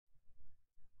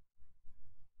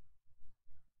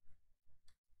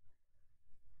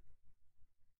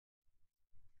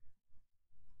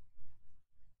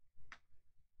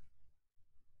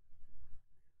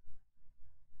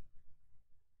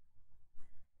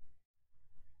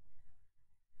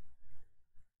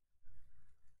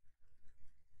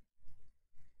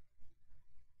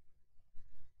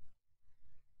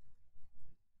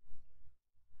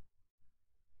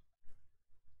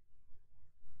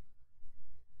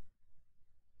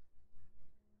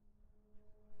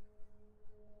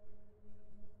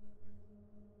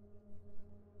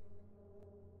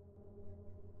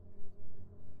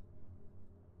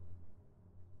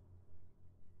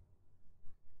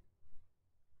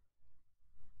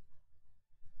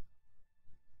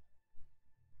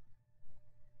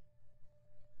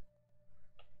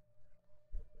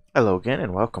Hello again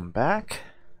and welcome back.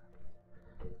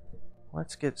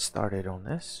 Let's get started on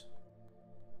this.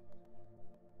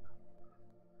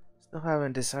 Still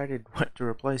haven't decided what to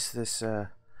replace this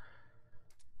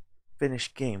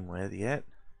finished game with yet.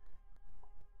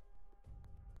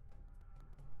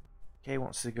 Kay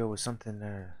wants to go with something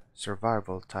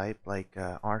survival type like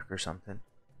Ark or something.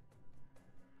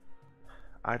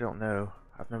 I don't know.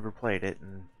 I've never played it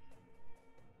and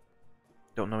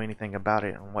don't know anything about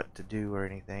it and what to do or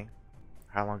anything.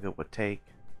 How long it would take.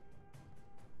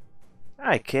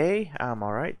 Hi Kay, I'm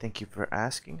alright. Thank you for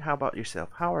asking. How about yourself?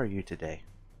 How are you today?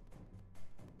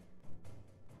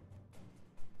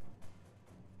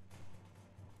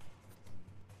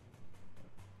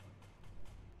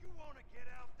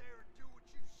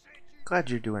 Glad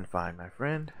you're doing fine, my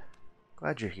friend.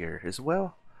 Glad you're here as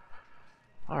well.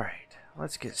 Alright,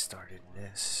 let's get started in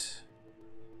this.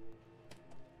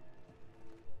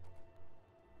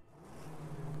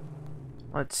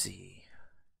 Let's see.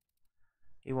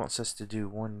 He wants us to do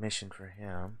one mission for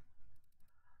him.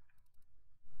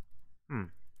 I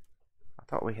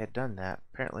thought we had done that.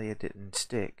 Apparently it didn't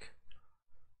stick.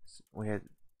 We had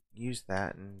used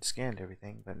that and scanned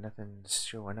everything, but nothing's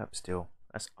showing up still.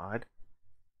 That's odd.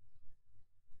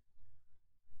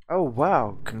 Oh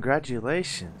wow,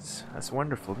 congratulations. That's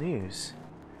wonderful news.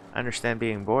 I understand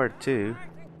being bored too.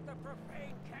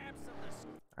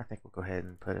 I think we'll go ahead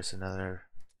and put us another...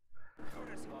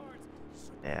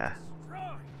 Yeah.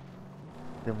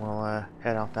 Then we'll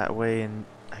head out that way and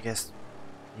I guess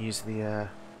use the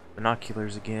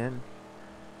binoculars again.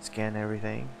 Scan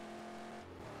everything.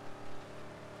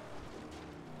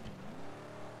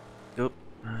 Oop,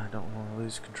 I don't want to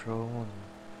lose control and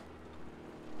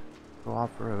go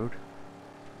off road.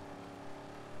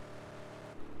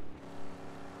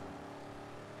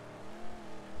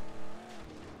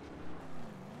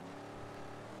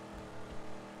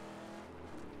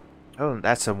 Oh,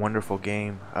 that's a wonderful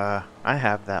game. I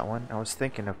have that one. I was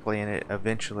thinking of playing it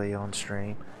eventually on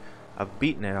stream. I've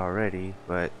beaten it already,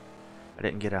 but I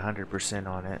didn't get 100%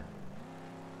 on it.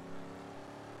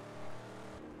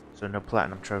 So no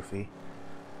platinum trophy.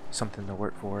 Something to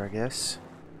work for, I guess.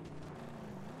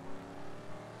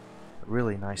 A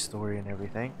really nice story and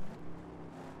everything.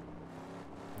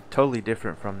 Totally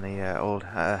different from the old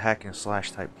hack and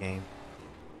slash type game.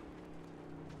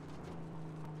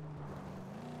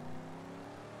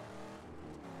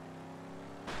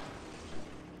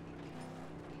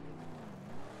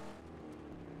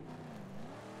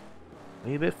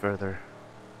 A bit further.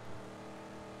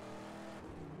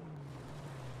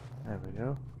 There we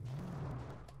go.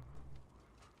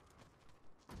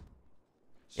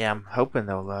 Yeah, I'm hoping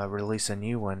they'll release a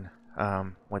new one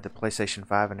with the PlayStation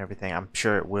 5 and everything. I'm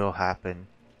sure it will happen,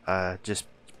 just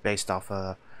based off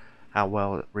of how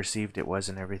well received it was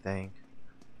and everything.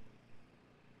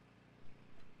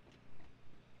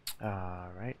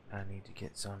 Alright, I need to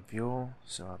get some fuel,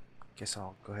 so I guess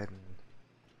I'll go ahead and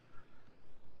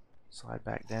slide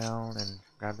back down and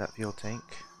grab that fuel tank.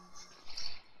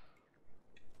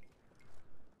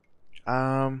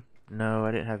 No,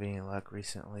 I didn't have any luck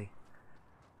recently.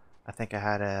 I think I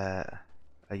had a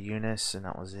Eunice and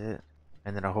that was it.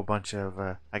 And then a whole bunch of,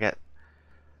 I got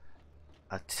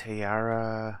a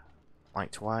Tiara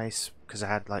like twice because I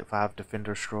had like 5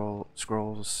 Defender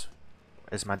scrolls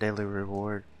as my daily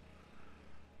reward.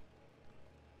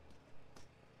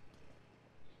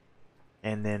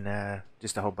 And then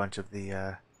just a whole bunch of the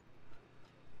okay,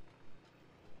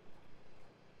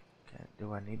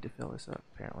 do I need to fill this up?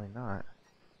 Apparently not.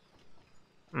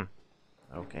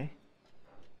 Okay.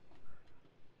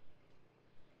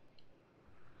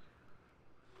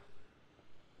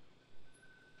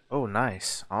 Oh,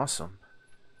 nice. Awesome.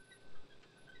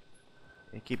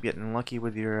 You keep getting lucky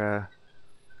with your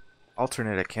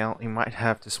alternate account. You might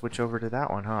have to switch over to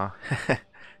that one, huh?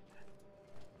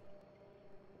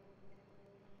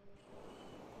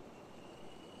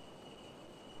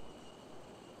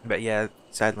 But yeah,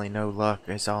 sadly no luck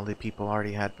as all the people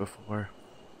already had before.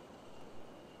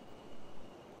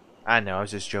 I know, I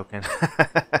was just joking. So, an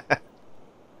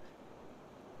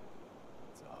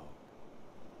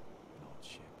old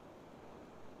ship.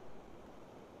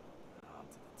 Armed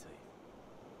to the teeth.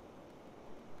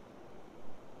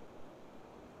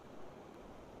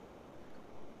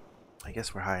 I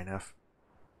guess we're high enough.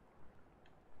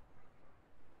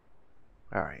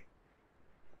 Alright.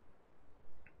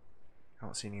 I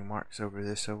don't see any marks over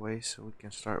this way, so we can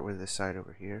start with this side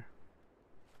over here.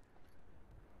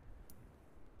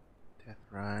 Death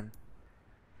run.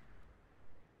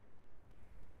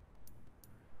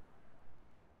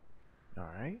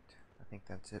 Alright. I think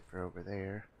that's it for over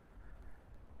there.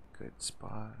 Good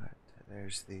spot.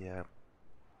 there's the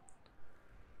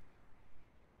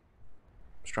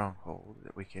stronghold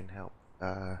that we can help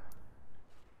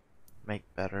make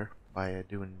better by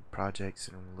doing projects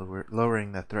and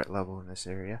lowering the threat level in this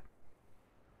area.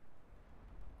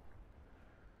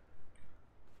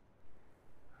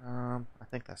 I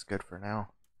think that's good for now.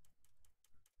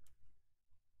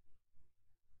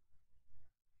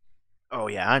 Oh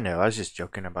yeah, I know. I was just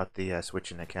joking about the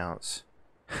switching accounts.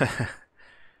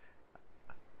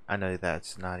 I know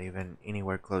that's not even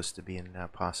anywhere close to being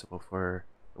possible for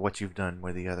what you've done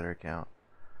with the other account.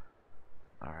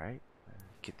 Alright,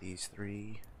 get these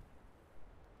 3.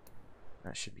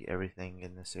 That should be everything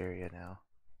in this area now.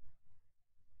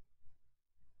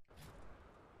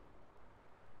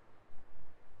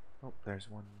 Oh, there's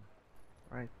one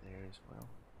right there as well.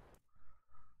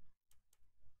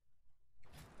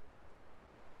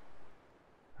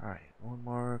 Alright, one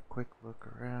more quick look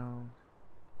around.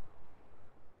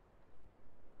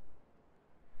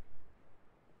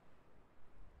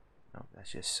 No,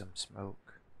 that's just some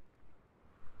smoke.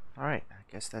 Alright, I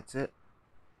guess that's it.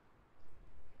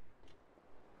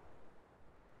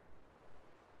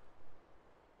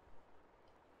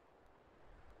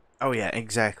 Oh yeah,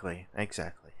 exactly.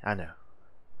 Exactly. I know.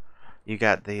 You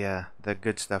got the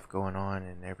good stuff going on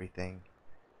and everything.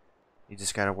 You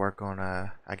just got to work on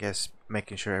I guess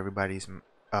making sure everybody's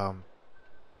um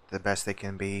the best they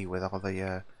can be with all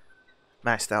the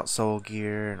maxed out soul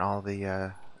gear and all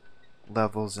the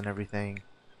levels and everything.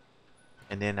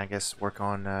 And then I guess work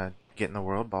on getting the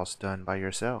world boss done by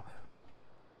yourself.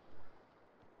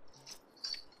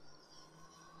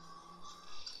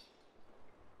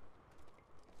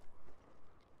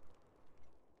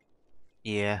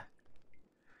 Yeah,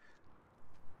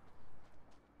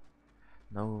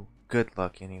 no good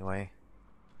luck anyway.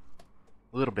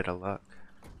 A little bit of luck.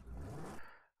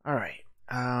 All right.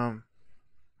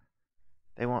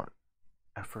 They want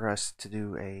for us to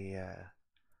do a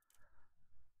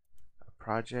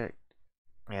project.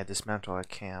 Yeah, dismantle a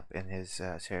camp in his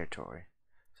territory.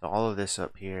 So all of this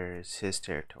up here is his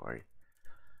territory.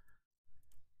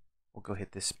 We'll go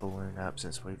hit this balloon up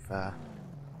since we've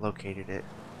located it.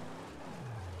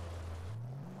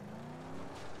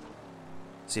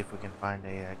 See if we can find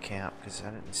a camp, because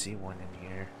I didn't see one in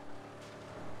here.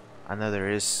 I know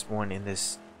there is one in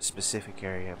this specific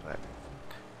area, but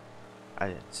I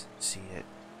didn't see it.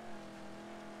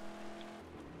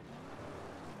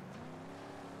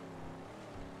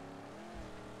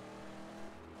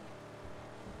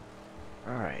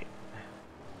 Alright.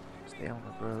 Stay on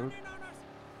the road.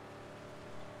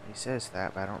 He says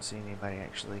that, but I don't see anybody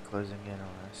actually closing in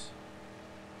on us.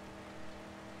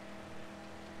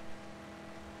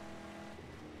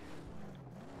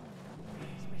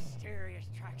 These mysterious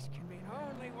tracks can mean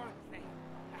only one thing.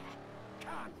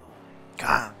 Convoy.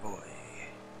 Convoy.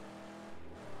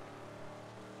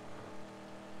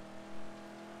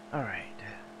 Alright.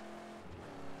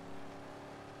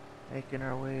 Making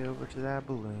our way over to that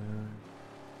balloon.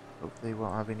 Hopefully we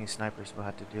won't have any snipers we'll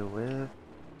have to deal with.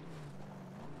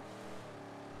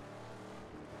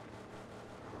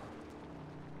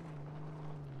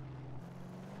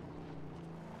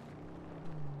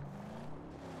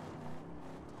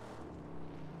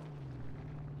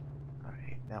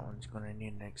 Alright, that one's going to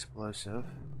need an explosive.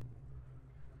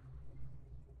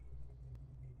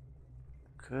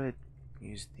 Could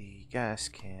use the gas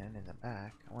can in the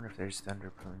back. I wonder if there's thunder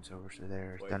prunes over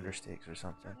there, or thunder sticks or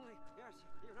something. Certainly, yes.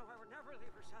 You know I would never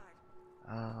leave her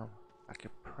side. I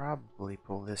could probably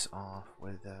pull this off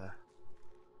with the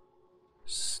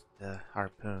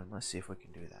harpoon. Let's see if we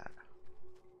can do that.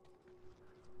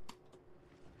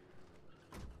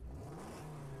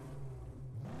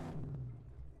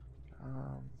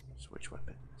 Switch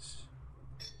weapons.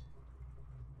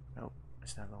 Nope,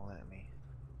 it's not gonna let me.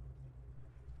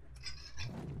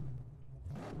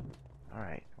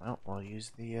 Alright, well, we'll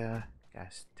use the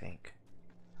gas tank.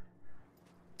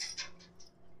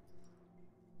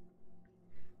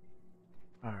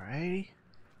 Alrighty.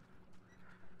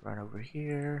 Run over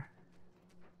here.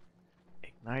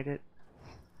 Ignite it.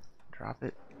 Drop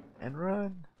it. And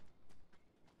run.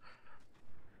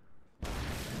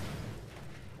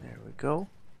 There we go.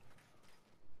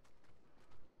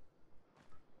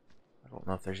 I don't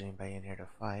know if there's anybody in here to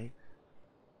fight.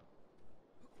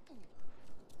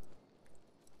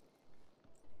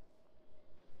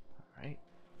 Alright.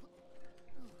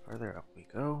 Further up we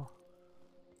go.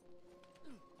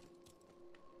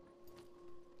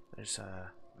 There's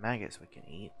maggots we can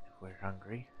eat if we're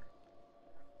hungry.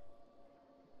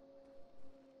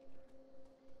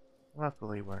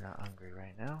 Luckily we're not hungry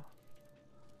right now.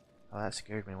 Oh, that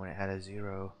scared me when it had a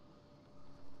 0.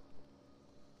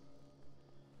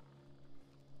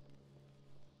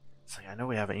 I know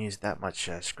we haven't used that much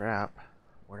scrap.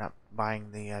 We're not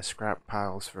buying the scrap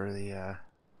piles for the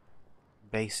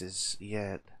bases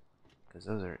yet, because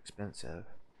those are expensive.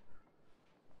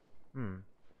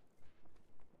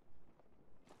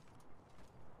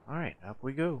 Alright, up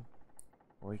we go.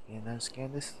 We can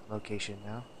scan this location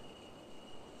now.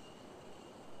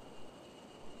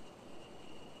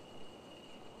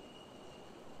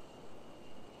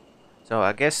 So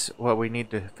I guess what we need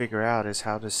to figure out is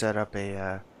how to set up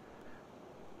a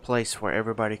place where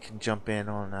everybody can jump in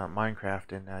on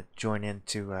Minecraft and join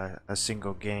into a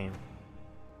single game.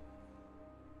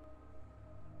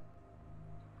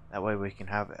 That way we can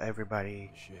have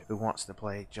everybody Ship. who wants to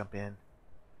play jump in.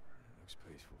 Looks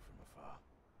peaceful from afar,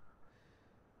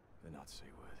 but not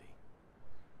seaworthy.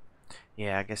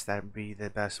 Yeah, I guess that'd be the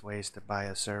best ways to buy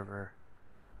a server.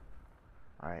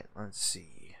 Alright, let's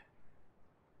see.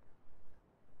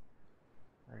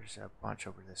 There's a bunch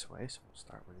over this way, so we'll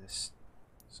start with this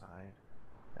side.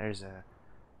 There's a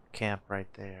camp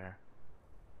right there.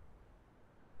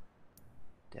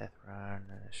 Death Run,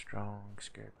 a strong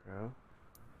scarecrow.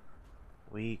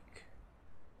 Weak.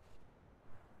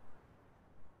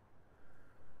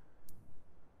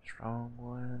 Strong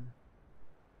one.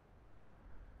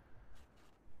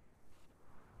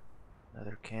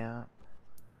 Another camp.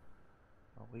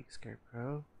 A weak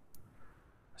scarecrow.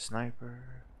 A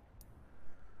sniper.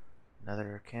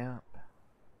 Another camp.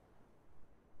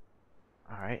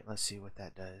 Alright, let's see what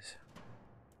that does.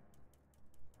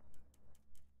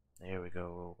 There we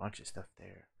go, a bunch of stuff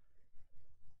there.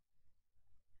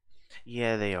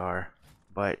 Yeah, they are.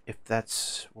 But if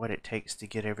that's what it takes to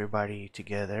get everybody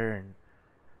together and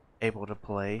able to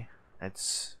play,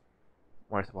 it's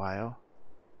worthwhile.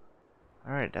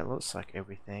 Alright, that looks like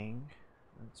everything.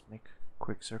 Let's make a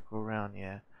quick circle around,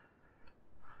 yeah.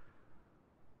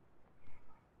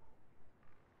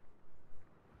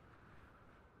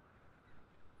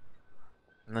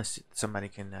 Unless somebody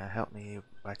can help me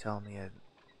by telling me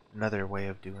another way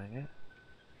of doing it.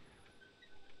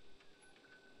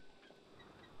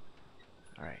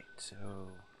 Alright, so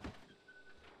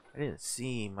I didn't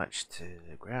see much to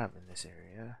grab in this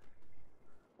area.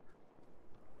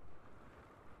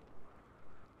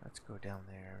 Let's go down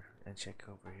there and check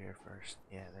over here first.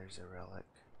 Yeah, there's a relic.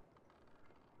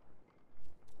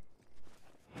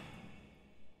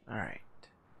 Alright.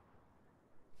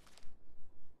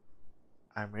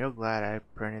 I'm real glad I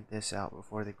printed this out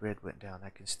before the grid went down.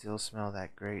 I can still smell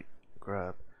that great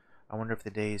grub. I wonder if the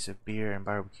days of beer and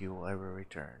barbecue will ever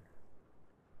return.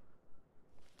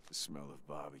 The smell of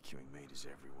barbecuing meat is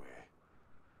everywhere,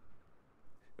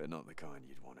 but not the kind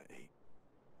you'd want to eat.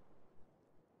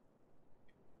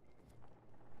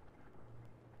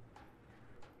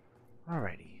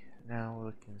 Alrighty, now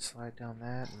we can slide down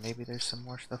that, and maybe there's some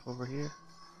more stuff over here.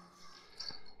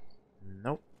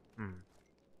 Nope.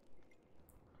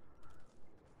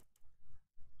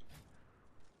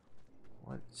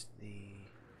 What's the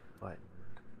button?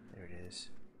 There it is.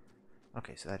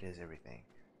 Okay, so that is everything.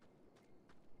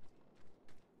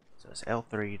 So it's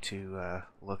L3 to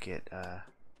look at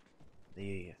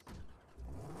the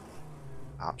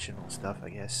optional stuff, I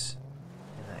guess,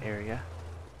 in the area.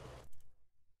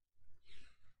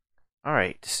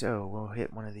 Alright, so we'll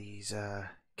hit one of these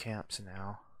camps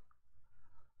now.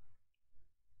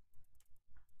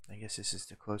 I guess this is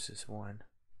the closest one.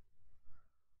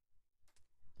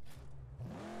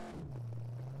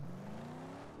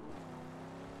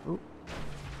 Oop.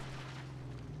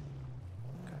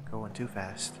 Got going too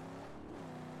fast.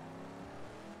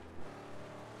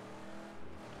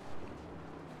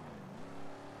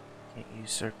 Can't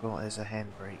use circle as a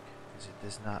handbrake because it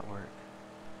does not work.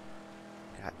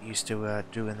 Got used to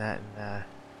doing that in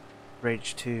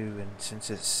Rage 2, and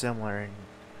since it's similar in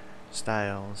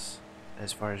styles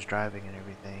as far as driving and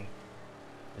everything,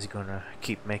 is gonna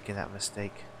keep making that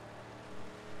mistake.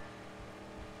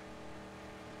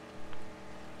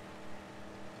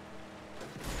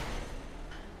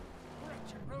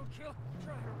 Wretched roadkill,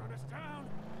 try to run us down.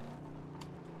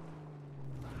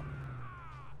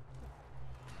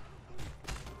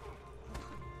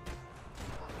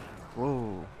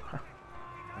 Whoa,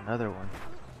 another one.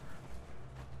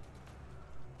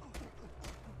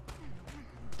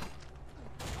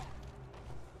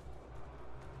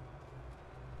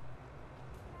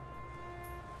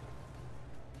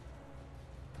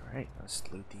 Alright, let's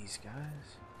loot these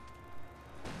guys.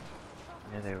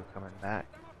 I knew they were coming back.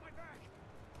 Them off my back.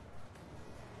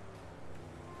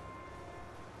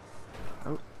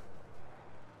 Oh.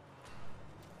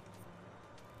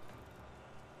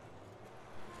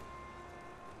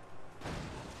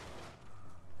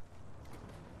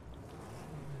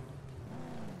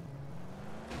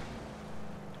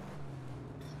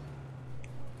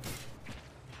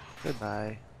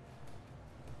 Goodbye.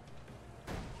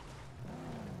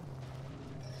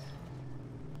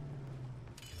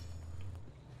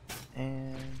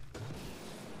 And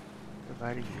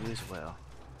goodbye to you as well.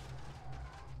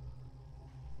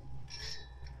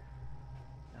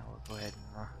 Now we'll go ahead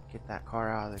and get that car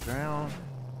out of the ground.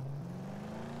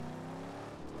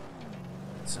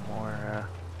 Get some more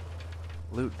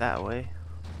loot that way.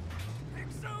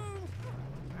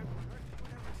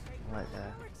 Let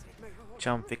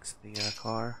chum fix the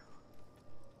car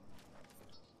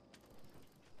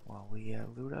while we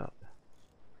loot up.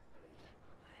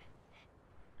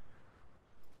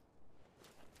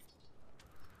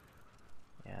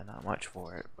 Yeah, not much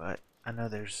for it, but I know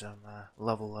there's some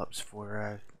level ups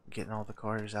for getting all the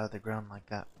cars out of the ground like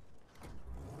that.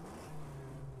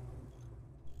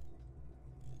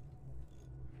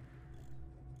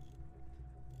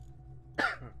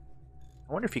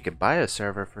 I wonder if you could buy a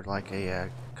server for like a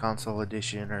console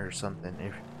edition or something.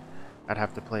 If I'd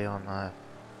have to play on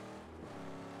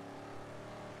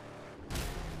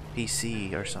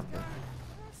PC or something.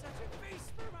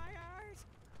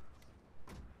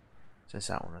 Since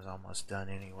that one was almost done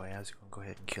anyway, I was gonna go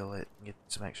ahead and kill it and get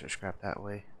some extra scrap that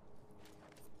way.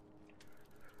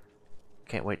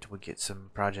 Can't wait till we get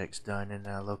some projects done in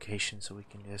a location so we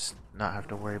can just not have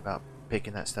to worry about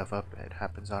picking that stuff up. It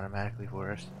happens automatically for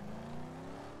us.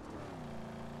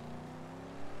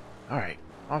 Alright,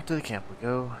 off to the camp we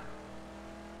go.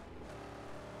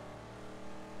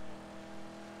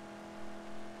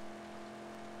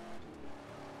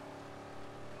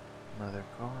 Another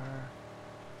car.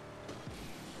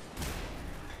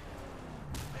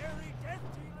 Barely death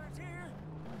dealers here.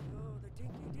 Oh, the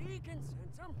Dinky D can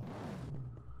sense 'em.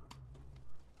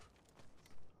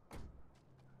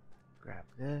 Grab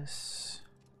this.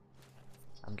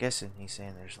 I'm guessing he's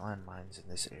saying there's landmines in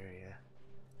this area.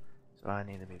 So I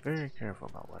need to be very careful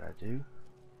about what I do.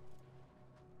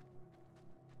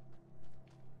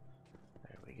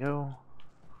 There we go.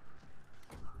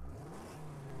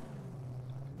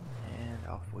 And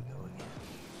off we go again.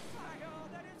 By all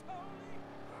that is holy.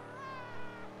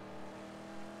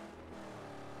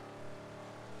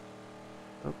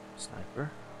 Oh,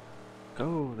 sniper.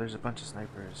 Go! There's a bunch of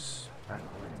snipers back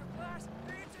away. Blast,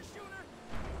 it's a shooter.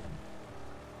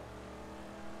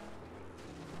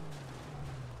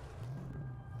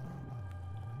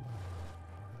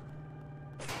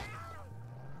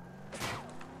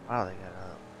 Wow, they got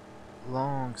a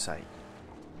long sight.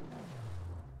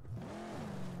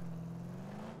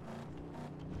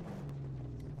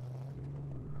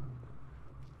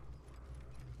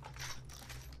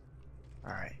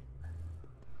 Alright.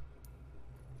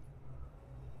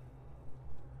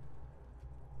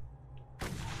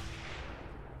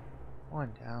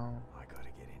 One down. I gotta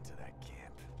get into that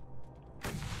camp.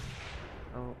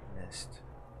 Oh, missed.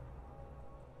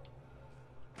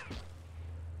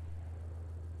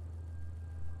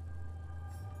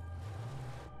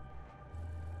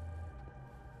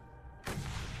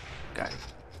 Got it.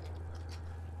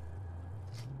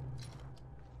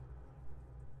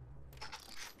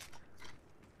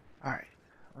 Alright,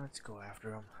 let's go after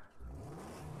them.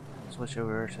 Switch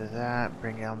over to that,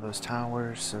 bring down those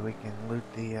towers so we can loot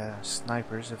the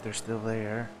snipers if they're still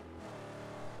there.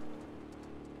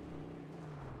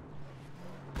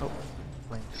 Oh,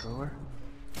 flamethrower.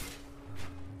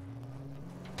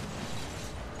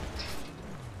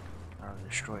 I'll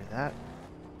destroy that.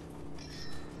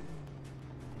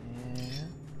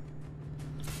 And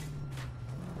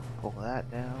pull that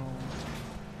down.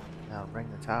 Now bring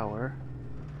the tower.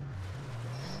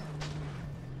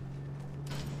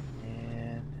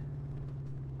 And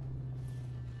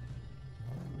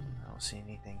I don't see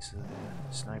anything, so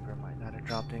the sniper might not have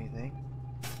dropped anything.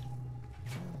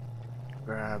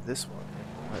 Grab this one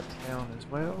and pull it down as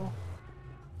well.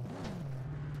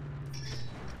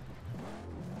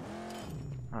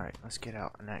 Alright, let's get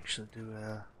out and actually do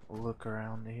a look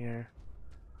around here.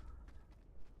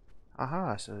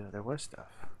 Aha, so there was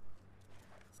stuff.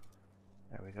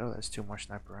 There we go, that's 2 more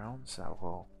sniper rounds. That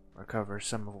will recover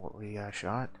some of what we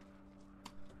shot.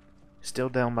 Still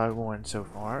down by 1 so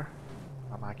far,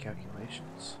 by my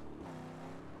calculations.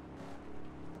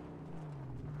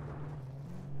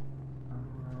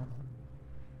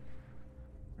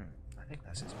 I think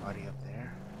that's his body up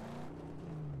there.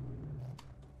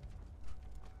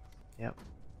 Yep.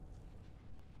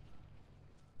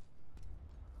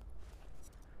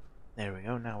 There we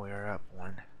go, now we are up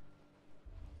 1.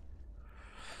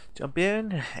 Jump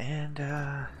in and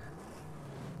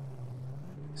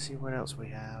see what else we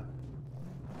have.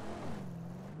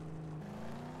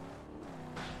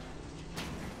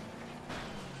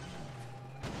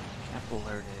 Camp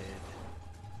alerted.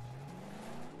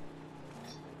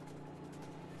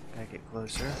 Gotta get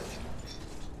closer.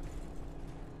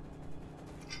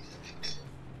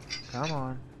 Come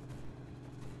on.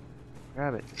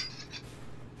 Grab it.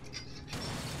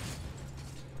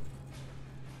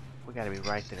 We gotta be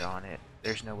right there on it.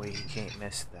 There's no way he can't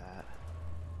miss that.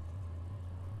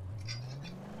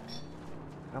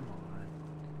 Come on.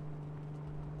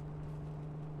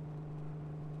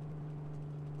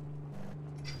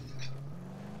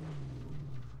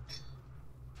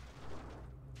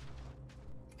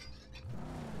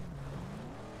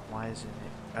 Why isn't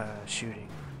it shooting?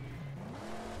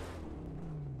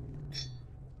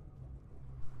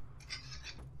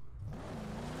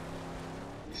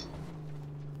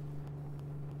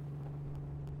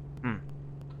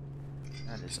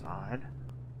 That is odd.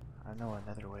 I know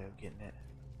another way of getting it.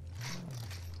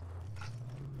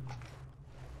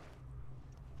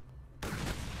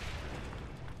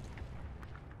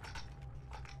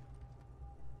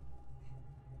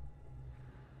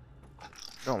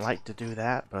 Don't like to do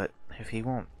that, but if he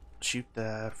won't shoot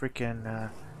the freaking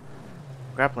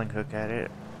grappling hook at it,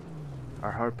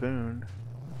 or harpoon,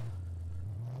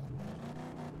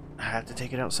 I have to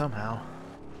take it out somehow.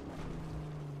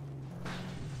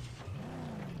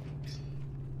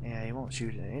 Yeah, he won't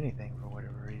shoot at anything for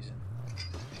whatever reason.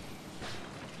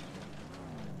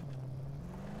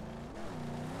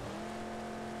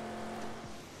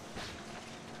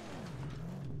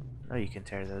 I know you can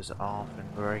tear those off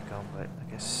and break them, but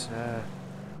I guess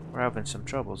we're having some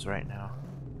troubles right now.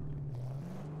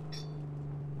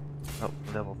 Oh,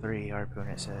 level 3 harpoon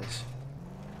it says.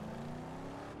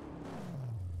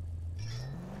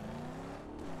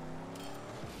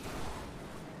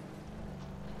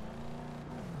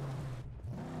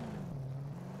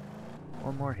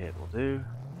 One more hit will do.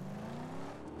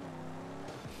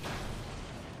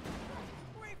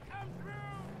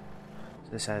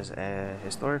 So this has a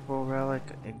historical relic,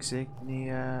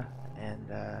 insignia, and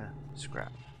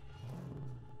scrap.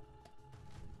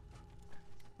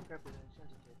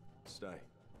 Stay.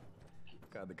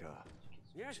 Guard the car.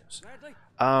 Yes, gladly.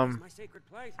 Um, It's my sacred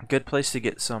place. a good place to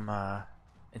get some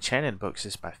enchanted books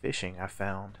is by fishing, I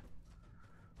found.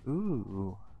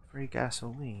 Ooh, free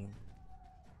gasoline.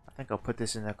 I think I'll put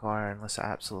this in the car unless I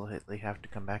absolutely have to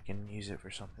come back and use it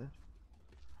for something.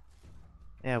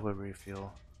 Yeah, we'll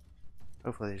refuel.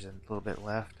 Hopefully there's a little bit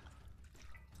left.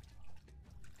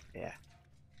 Yeah.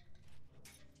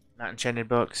 Not enchanted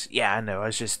books? Yeah, I know. I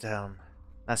was just,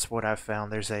 that's what I've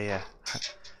found. There's a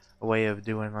way of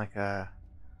doing like a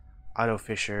auto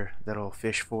fisher that'll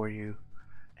fish for you.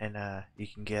 And you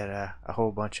can get a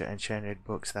whole bunch of enchanted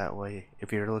books that way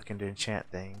if you're looking to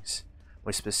enchant things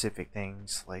with specific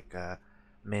things like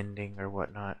mending or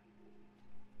whatnot.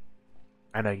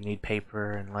 I know you need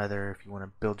paper and leather if you want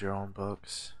to build your own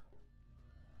books,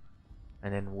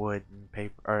 and then wood and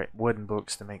paper or wooden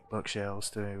books to make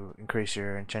bookshelves to increase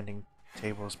your enchanting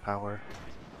table's power.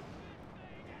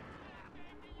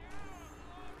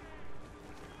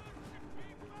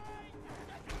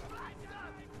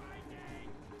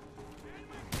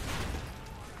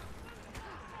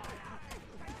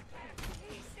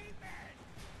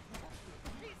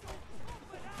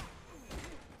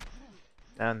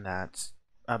 And that's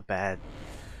a bad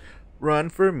run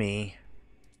for me.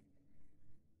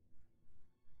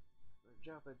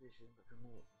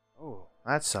 Oh,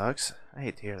 that sucks. I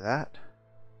hate to hear that.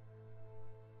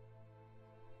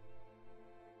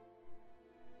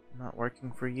 Not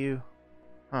working for you?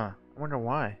 Huh. I wonder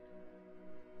why.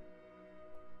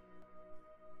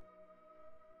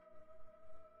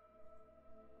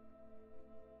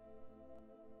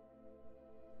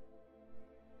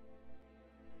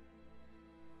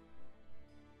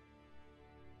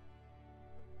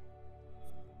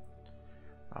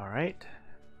 Alright.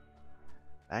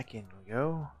 Back in we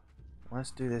go.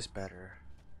 Let's do this better.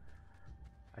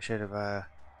 I should have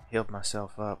healed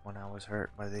myself up when I was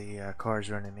hurt by the cars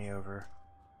running me over.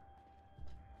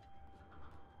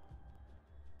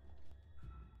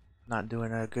 Not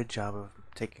doing a good job of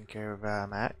taking care of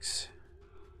Max.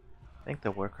 I think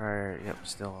the worker, yep,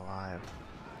 still alive.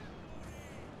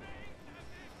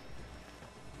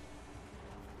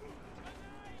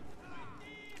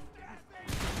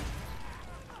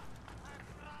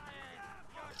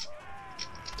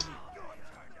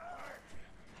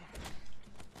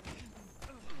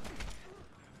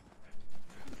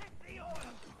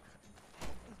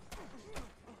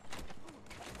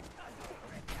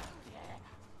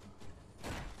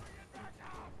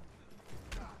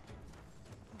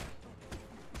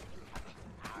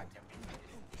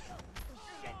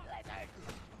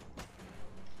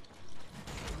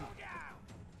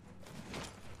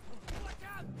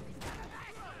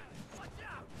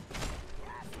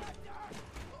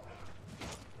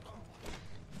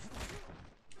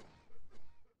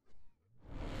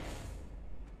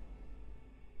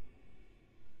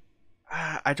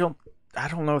 I don't I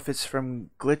don't know if it's from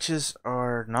glitches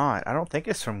or not. I don't think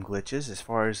it's from glitches as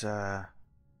far as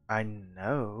I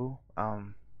know.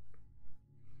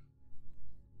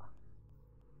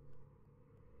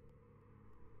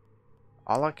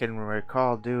 All I can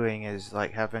recall doing is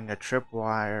like having a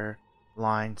tripwire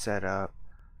line set up,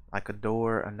 like a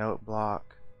door, a note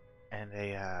block, and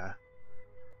a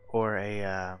or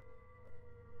a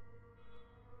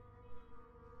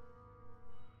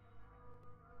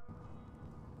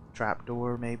trap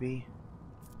door maybe,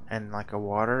 and like a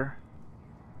water.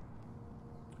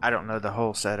 I don't know the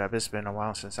whole setup. It's been a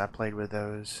while since I played with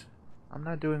those. I'm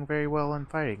not doing very well in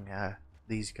fighting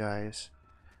these guys.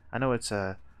 I know it's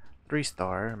a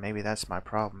 3-star. Maybe that's my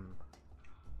problem.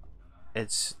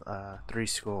 It's 3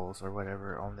 skulls or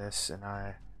whatever on this, and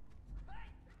I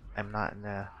am not in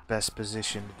the best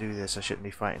position to do this. I shouldn't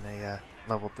be fighting a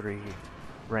level 3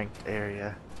 ranked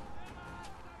area.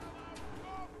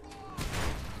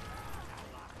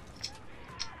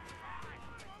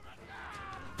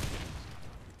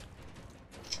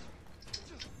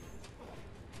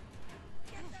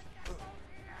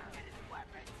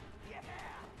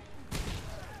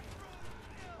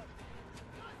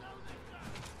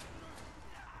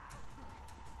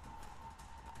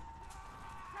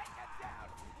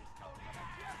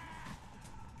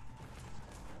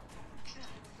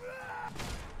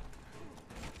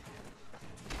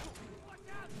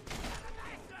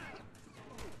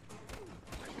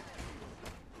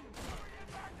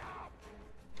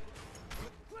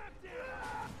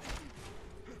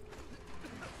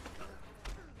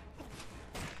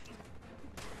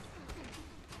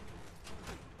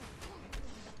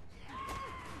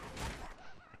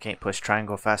 Can't push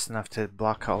triangle fast enough to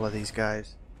block all of these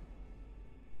guys.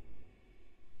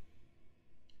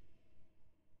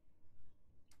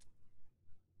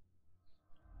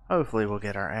 Hopefully we'll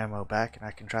get our ammo back and I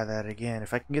can try that again.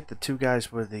 If I can get the 2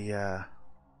 guys with the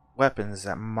weapons,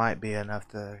 that might be enough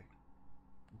to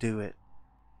do it.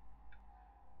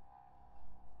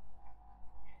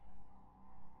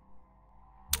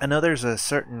 I know there's a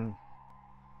certain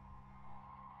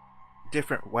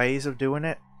different ways of doing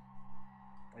it.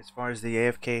 As far as the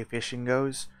AFK fishing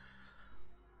goes,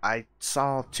 I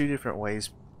saw 2 different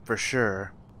ways for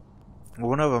sure.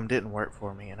 One of them didn't work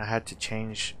for me, and I had to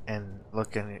change and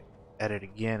look at it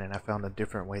again, and I found a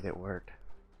different way that worked.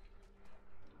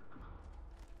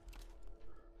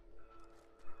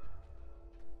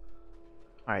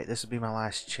 Alright, this will be my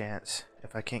last chance.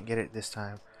 If I can't get it this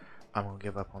time, I'm going to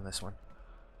give up on this one.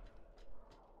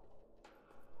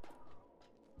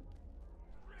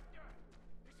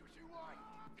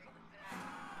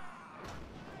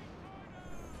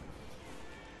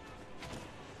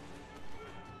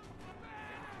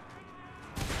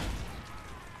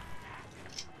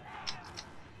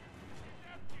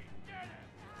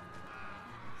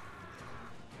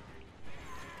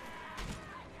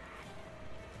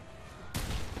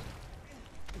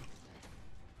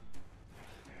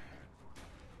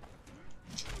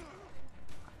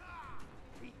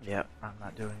 Yep, I'm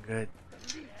not doing good.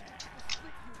 If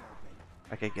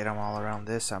I could get them all around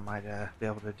this, I might be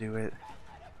able to do it.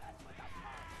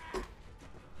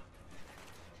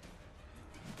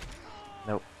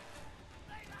 Nope.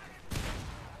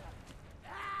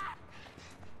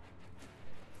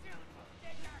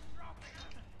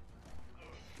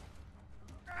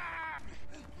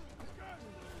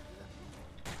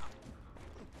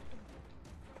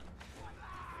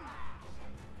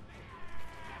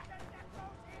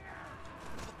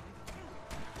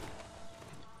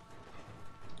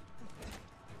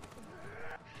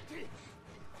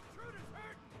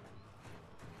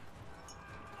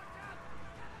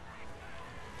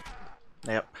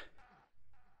 Yep.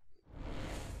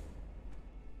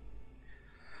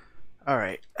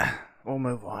 Alright, we'll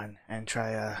move on and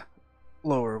try a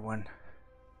lower one.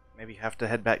 Maybe have to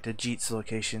head back to Jeet's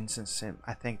location since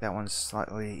I think that one's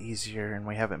slightly easier and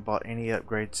we haven't bought any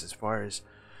upgrades as far as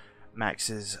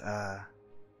Max's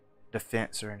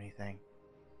defense or anything.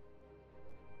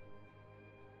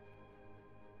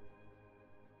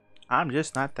 I'm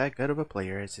just not that good of a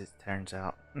player as it turns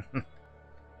out.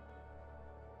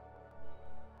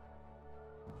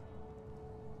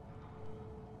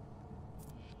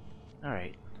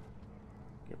 Alright.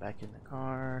 Get back in the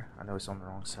car. I know it's on the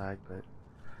wrong side, but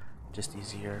just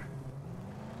easier.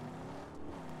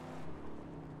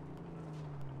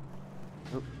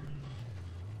 Oop.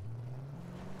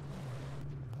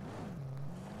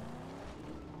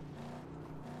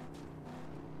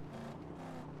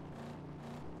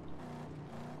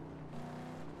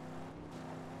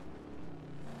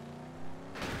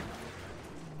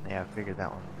 Yeah, I figured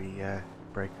that one would be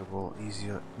breakable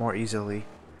more easily.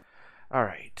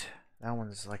 Alright, that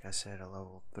one's, like I said, a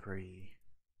level 3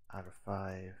 out of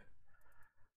 5.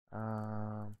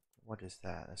 What is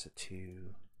that? That's a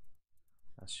 2.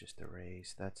 That's just a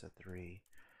raise. That's a 3.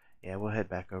 Yeah, we'll head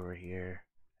back over here,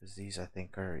 because these I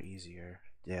think are easier.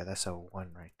 Yeah, that's a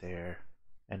 1 right there,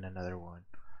 and another 1.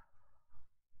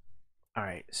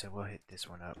 Alright, so we'll hit this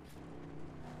one up.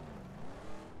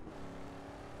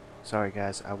 Sorry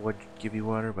guys, I would give you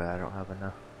water, but I don't have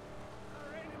enough.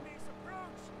 Our enemies approach.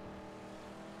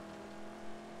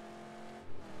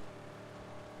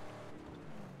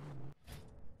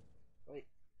 Wait.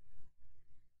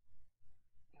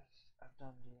 I've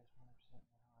done DS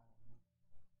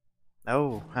 100%.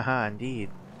 Oh, haha, indeed.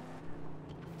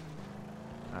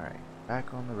 Alright,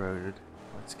 back on the road.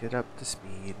 Let's get up to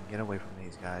speed and get away from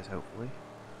these guys, hopefully.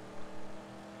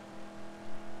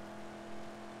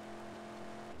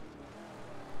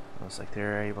 Looks like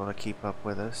they're able to keep up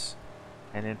with us.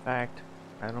 And in fact,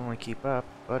 not only keep up,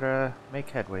 but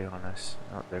make headway on us.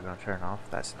 Oh, they're gonna turn off.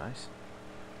 That's nice.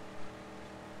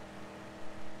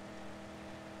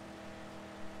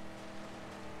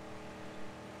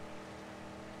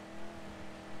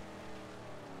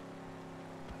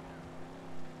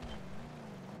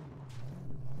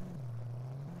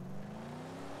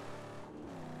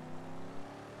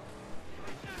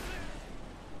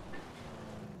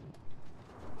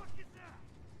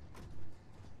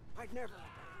 I'd never.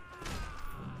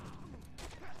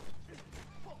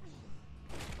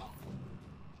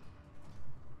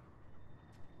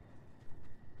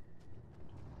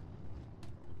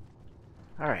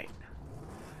 Alright.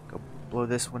 Go blow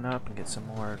this one up and get some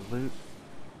more loot.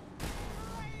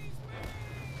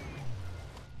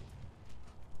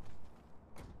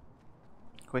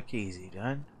 Quick, easy,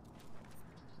 done.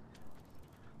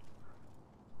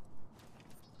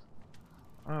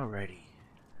 Alrighty.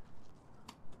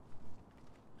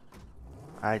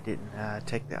 I didn't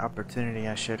take the opportunity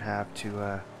I should have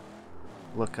to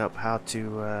look up how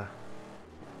to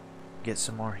get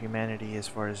some more humanity as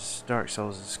far as Dark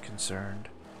Souls is concerned.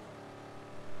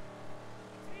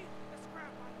 See? The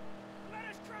scrap item. Let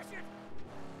us crush it.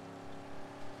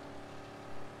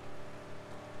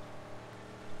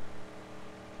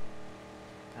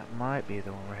 That might be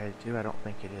the one we're headed to. I don't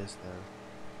think it is though.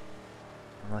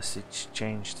 Unless it's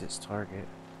changed its target.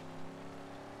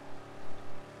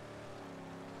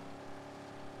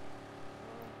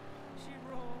 She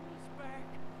rolls back,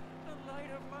 the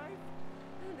light of life,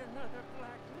 and another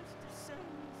blackness descends.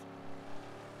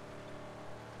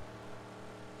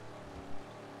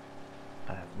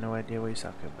 I have no idea what he's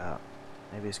talking about.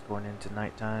 Maybe it's going into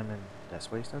nighttime and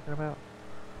that's what he's talking about?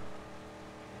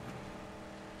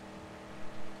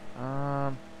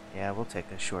 Yeah, we'll take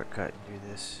a shortcut and do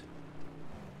this.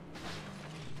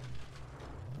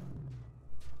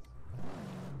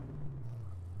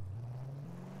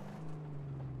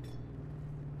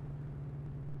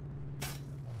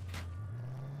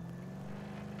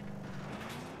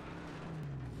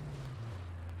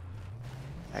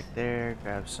 Back there,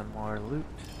 grab some more loot.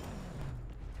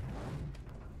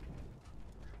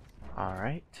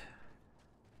 Alright.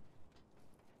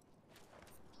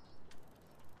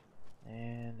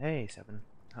 And hey,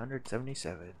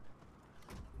 777.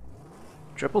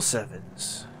 Triple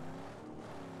sevens.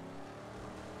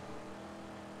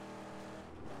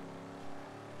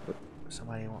 Oop,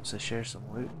 somebody wants to share some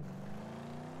loot.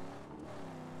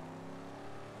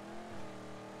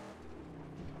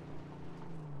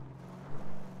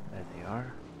 There they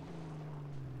are.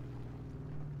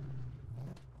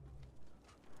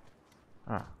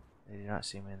 Huh. They do not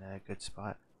seem in a good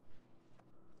spot.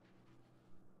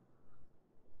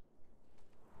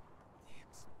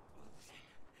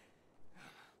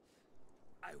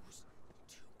 I was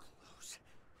too close.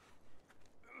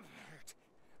 Hurt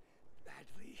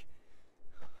badly.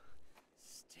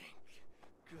 Stink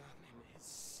gum in his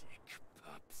sick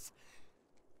pups.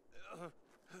 I'm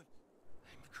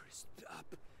crisped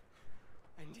up.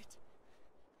 End it.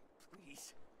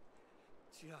 Please.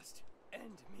 Just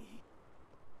end me.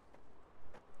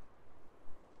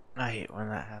 I hate when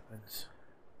that happens.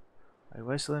 A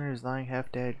Westlander is lying half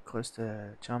dead close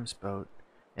to Chum's boat.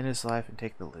 End his life and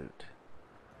take the loot.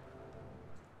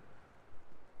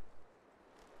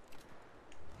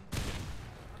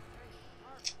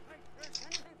 There's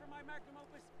anything for my magnum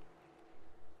opus?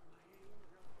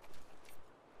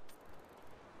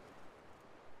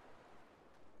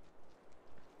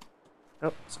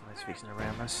 Oh, somebody's fixing to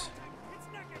ram us. It's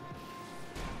naked.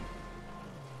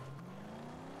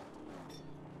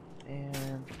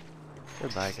 And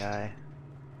goodbye, guy.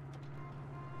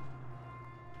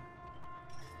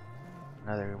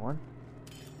 Another one.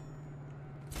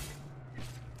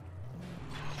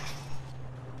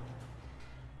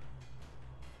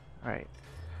 Alright,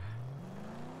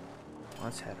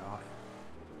 let's head off.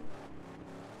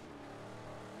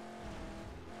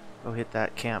 Go hit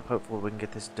that camp. Hopefully we can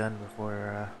get this done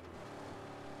before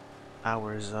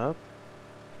hours up.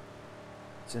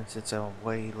 Since it's a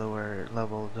way lower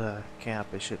leveled camp,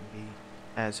 it shouldn't be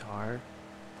as hard.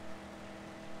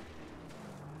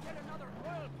 Get another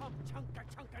oil pump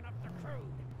chunking up the crude.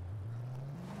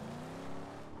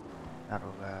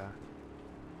 That'll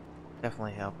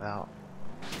definitely help out.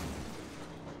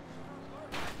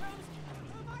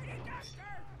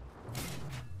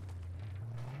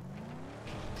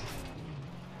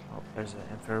 Oh, there's an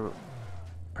info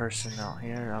person out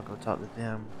here. I'll go talk to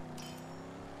them.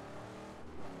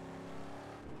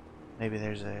 Maybe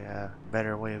there's a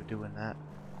better way of doing that.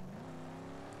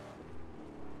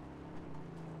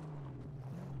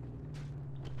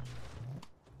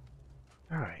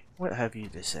 Alright, what have you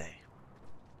to say?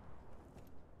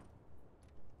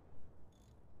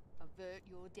 Avert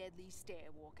your deadly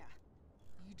stare, Walker.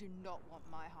 You do not want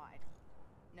my hide.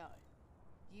 No.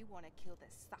 You want to kill the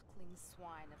suckling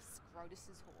swine of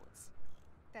Scrotus's hordes.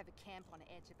 They have a camp on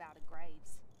the edge of Outer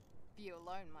Graves. You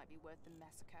alone might be worth the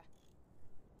massacre.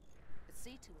 But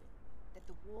see to it that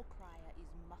the war crier is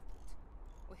muffled,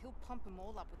 or he'll pump them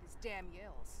all up with his damn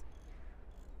yells.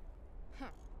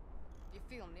 Huh. If you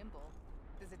feel nimble,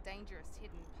 there's a dangerous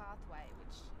hidden pathway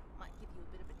which might give you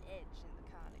a bit of an edge in the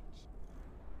carnage.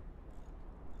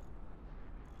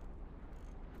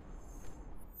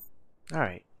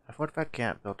 Alright, a fortified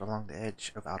camp built along the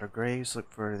edge of Outer Graves.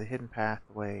 Look for the hidden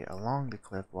pathway along the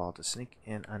cliff wall to sneak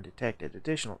in undetected.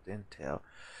 Additional intel.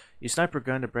 Use sniper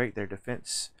gun to break their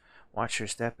defense. Watch your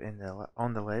step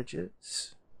on the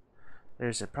ledges.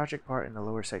 There's a project part in the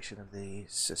lower section of the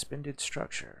suspended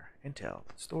structure. Intel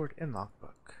stored in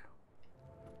logbook.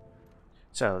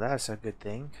 So that's a good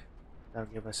thing.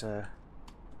 That'll give us a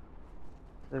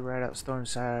the right out storm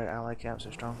side, ally camps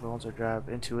or strongholds, or drive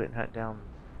into it and hunt down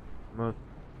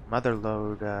mother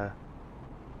load.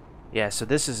 Yeah, so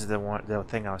this is the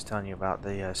thing I was telling you about,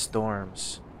 the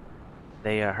storms.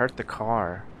 They hurt the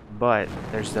car, but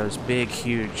there's those big,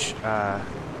 huge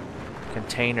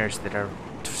containers that are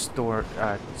stored,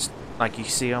 like you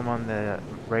see them on the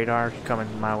radar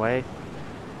coming my way.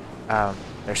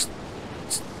 They're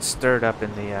stirred up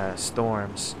in the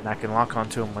storms, and I can lock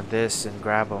onto them with this and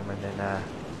grab them, and then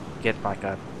get like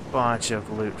a bunch of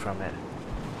loot from it.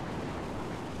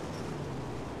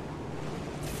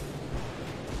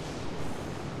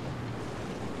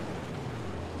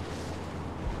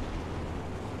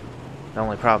 The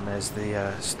only problem is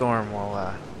the storm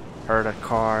will hurt a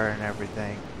car and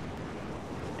everything,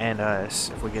 and us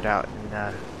if we get out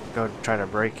and go try to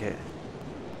break it.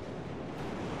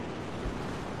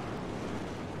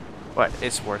 But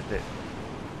it's worth it.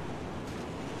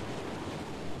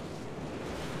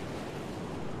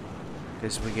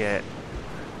 Because we get,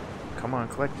 come on,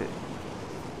 collect it.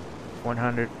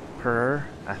 100 per.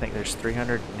 I think there's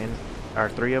 300 in, or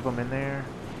 3 of them in there.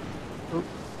 Oop.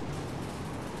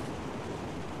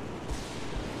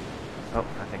 Oh,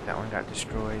 I think that one got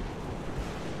destroyed.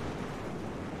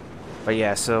 But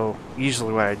yeah, so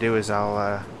usually what I do is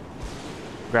I'll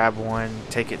grab one,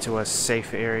 take it to a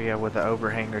safe area with an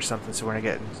overhang or something, so we're not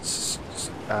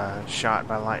getting shot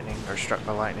by lightning or struck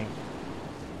by lightning,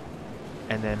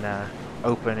 and then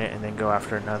open it and then go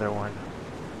after another one.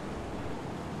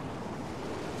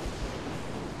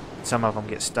 Some of them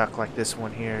get stuck, like this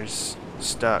one here is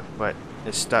stuck, but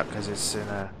it's stuck because it's in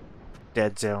a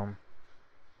dead zone.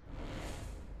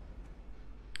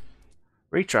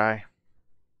 Retry.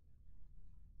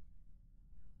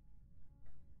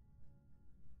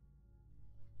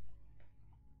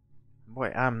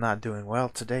 Boy, I'm not doing well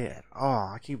today at all.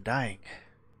 I keep dying.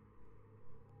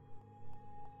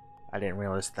 I didn't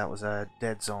realize that was a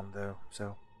dead zone though,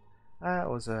 so that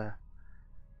was a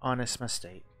honest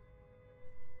mistake.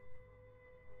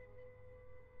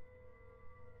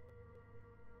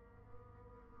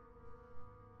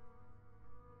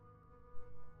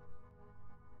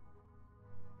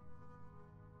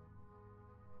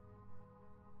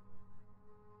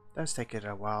 Does take it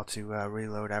a while to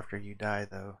reload after you die,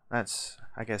 though. That's,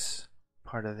 I guess,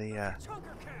 part of the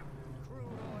Chunker camp. Crude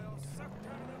oil sucked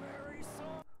out of the very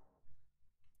soul.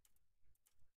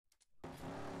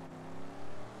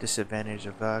 disadvantage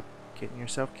of getting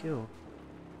yourself killed.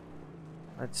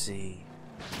 Let's see.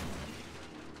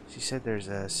 She said there's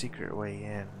a secret way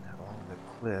in along the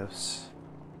cliffs.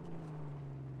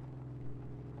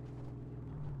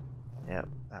 Yep,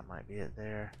 that might be it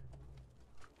there.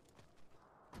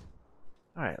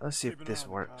 Alright, let's see if this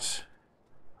works.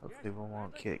 Hopefully we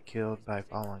won't get killed by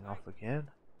falling off again.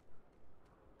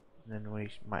 And then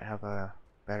we might have a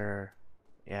better.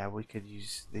 Yeah, we could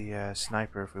use the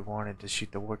sniper if we wanted to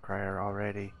shoot the wood crier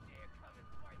already.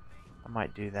 I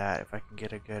might do that if I can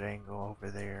get a good angle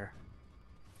over there.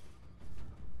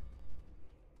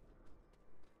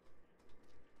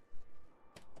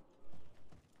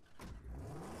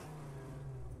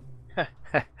 What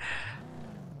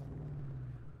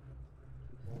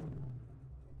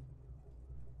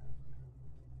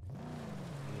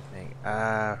do you think?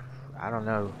 I don't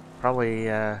know. Probably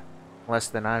less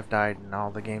than I've died in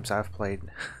all the games I've played.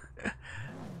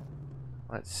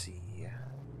 Let's see.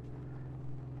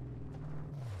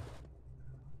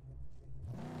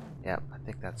 Yep, I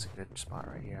think that's a good spot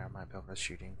right here. I might be able to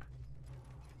shoot him.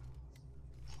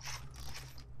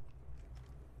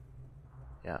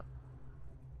 Yep.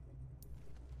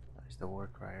 There's the war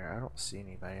crier. I don't see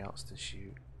anybody else to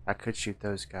shoot. I could shoot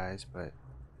those guys, but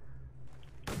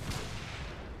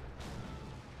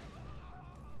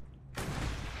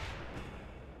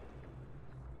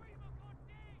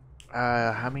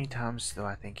how many times do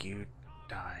I think you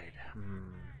died?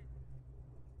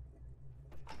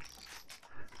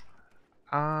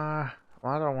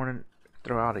 Well, I don't want to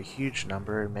throw out a huge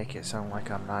number and make it sound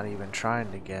like I'm not even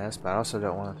trying to guess, but I also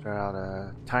don't want to throw out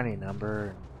a tiny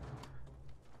number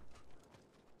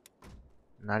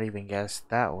and not even guess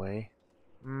that way.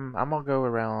 I'm gonna go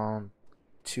around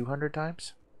 200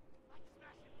 times.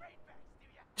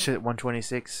 Shit,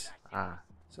 126.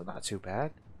 So not too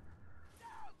bad.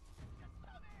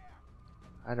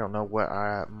 I don't know what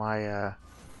my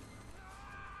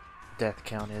death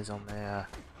count is on the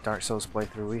Dark Souls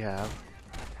playthrough we have.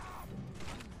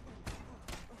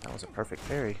 That was a perfect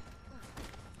parry.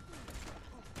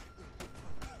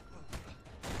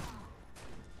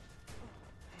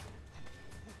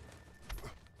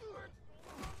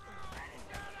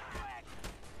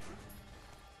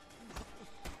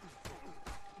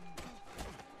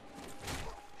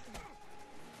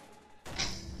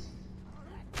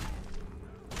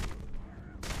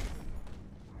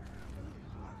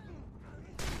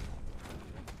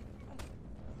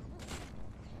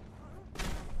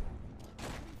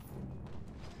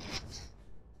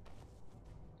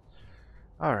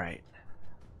 Alright.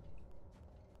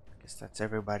 Guess that's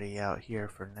everybody out here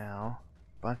for now.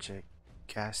 Bunch of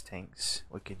gas tanks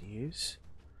we could use.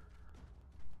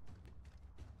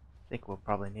 I think we'll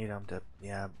probably need them to,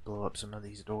 yeah, blow up some of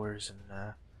these doors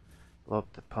and blow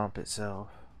up the pump itself.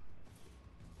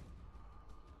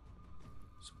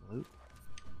 Some loot.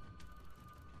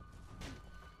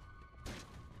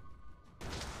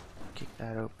 Kick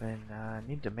that open. I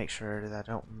need to make sure that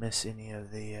I don't miss any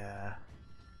of the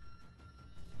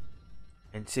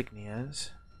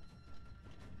insignias.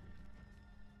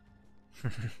 I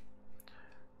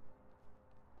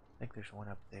think there's one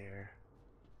up there.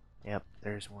 Yep,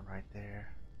 there's one right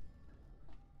there.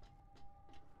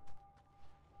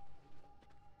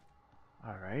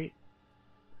 Alright.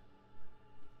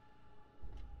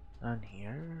 None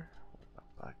here.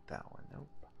 Like that one, nope.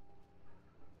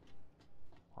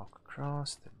 Walk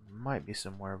across. There might be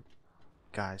some more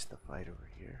guys to fight over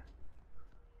here.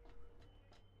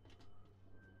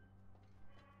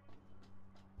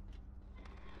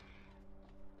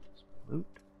 Some loot.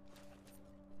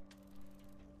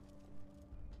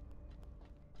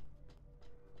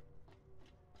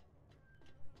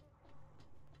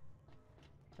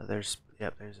 Oh, there's a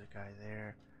guy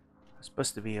there. There's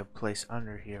supposed to be a place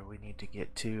under here we need to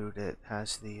get to that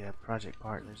has the project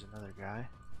part. There's another guy.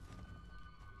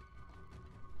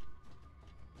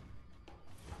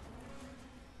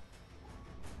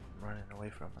 Running away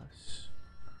from us.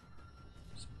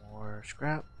 Some more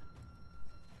scrap.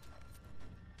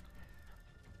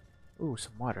 Ooh,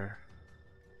 some water.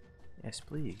 Yes,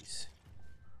 please.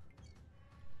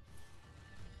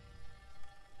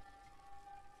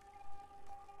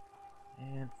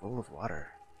 And full of water.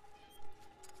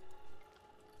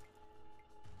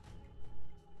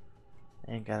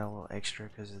 And got a little extra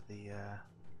because of the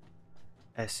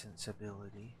essence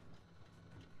ability.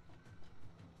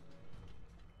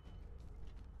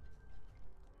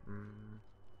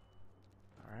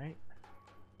 Alright.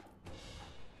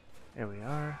 There we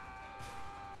are.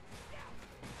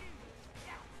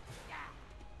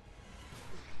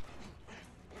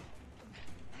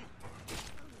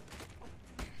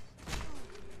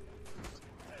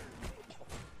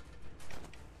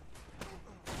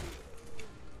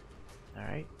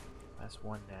 Alright, that's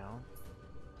one down.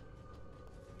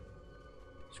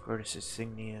 Scrotus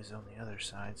Insignia is on the other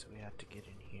side, so we have to get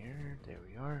in here. There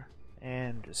we are.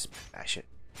 And just bash it.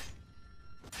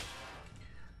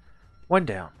 One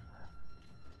down.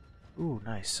 Ooh,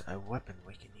 nice. A weapon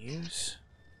we can use.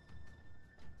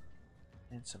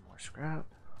 And some more scrap.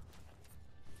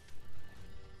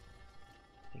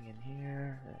 in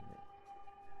here?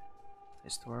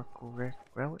 Historical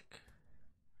relic.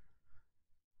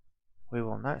 We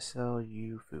will not sell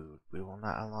you food. We will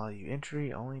not allow you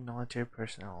entry. Only military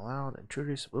personnel allowed.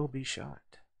 Intruders will be shot.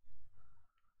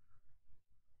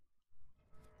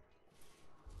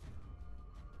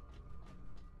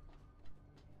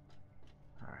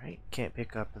 Alright, can't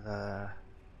pick up the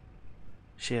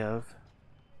Shiv.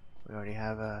 We already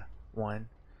have a one.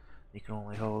 You can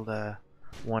only hold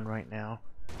one right now.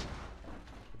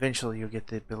 Eventually you'll get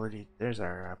the ability, there's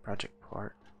our project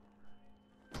part.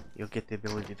 You'll get the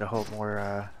ability to hold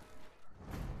more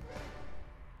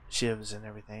Shivs and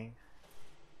everything.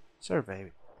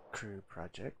 Survey crew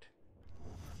project.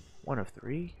 1 of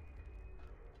 3.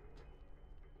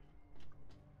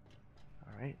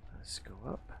 Alright, let's go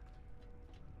up.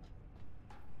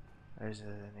 There's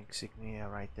an insignia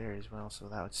right there as well, so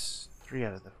that was 3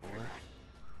 out of the 4.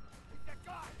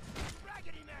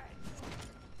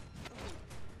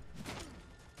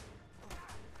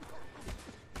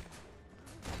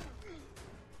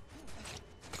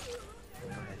 Go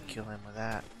ahead and kill him with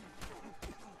that.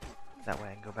 That way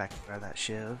I can go back and grab that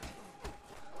Shiv.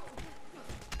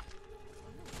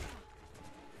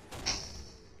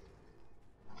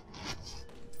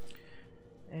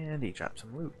 And he dropped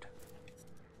some loot.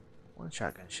 1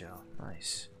 shotgun shell.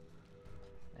 Nice.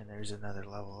 And there's another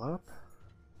level up.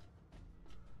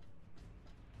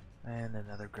 And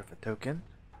another Griffith token.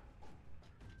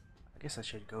 I guess I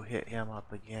should go hit him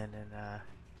up again and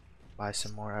buy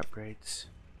some more upgrades.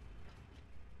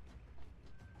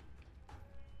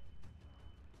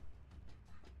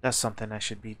 That's something I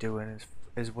should be doing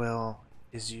as well,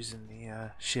 is using the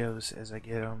shivs as I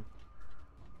get them.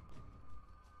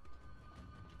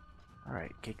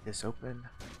 Alright, kick this open.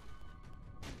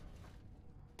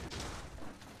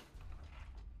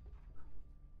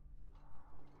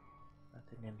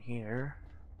 Nothing in here.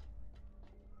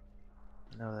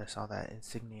 I know I saw that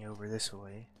insignia over this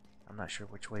way. I'm not sure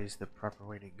which way is the proper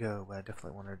way to go, but I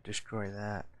definitely want to destroy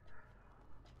that.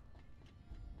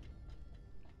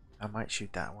 I might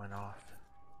shoot that one off.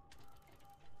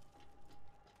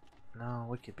 No,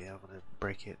 we could be able to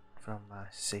break it from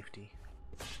safety.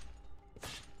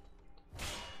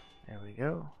 There we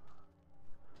go.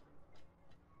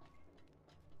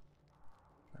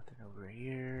 Nothing over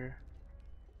here.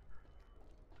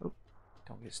 Oh,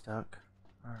 don't get stuck.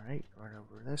 Alright, run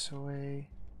over this way.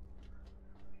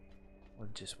 We'll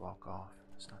just walk off.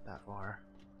 It's not that far.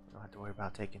 We don't have to worry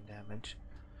about taking damage.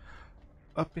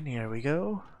 Up in here we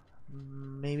go.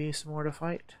 Maybe some more to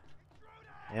fight.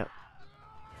 Yep.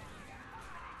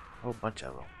 A whole bunch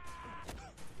of them.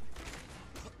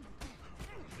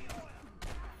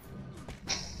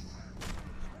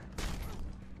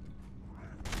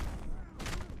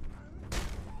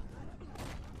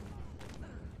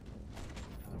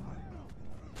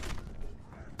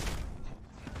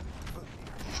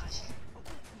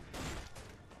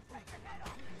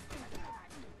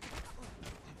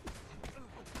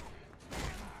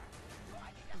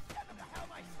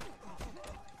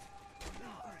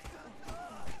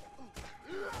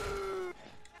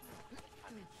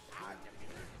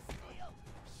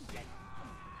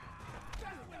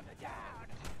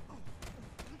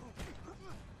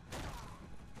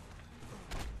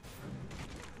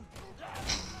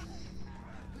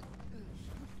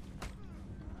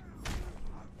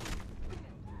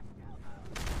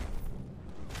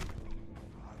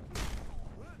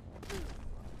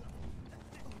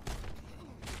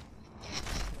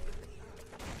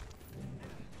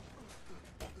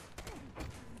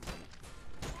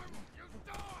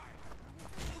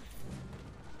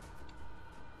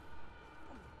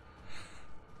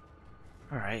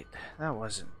 Alright, that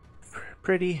wasn't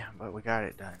pretty, but we got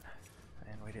it done.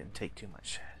 And we didn't take too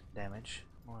much damage.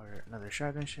 Another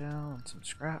shotgun shell and some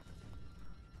scrap.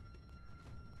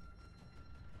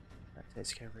 That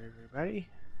takes care of everybody.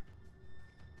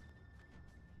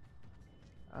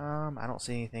 I don't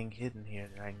see anything hidden here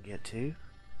that I can get to.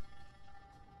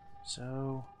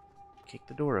 So, kick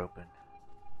the door open.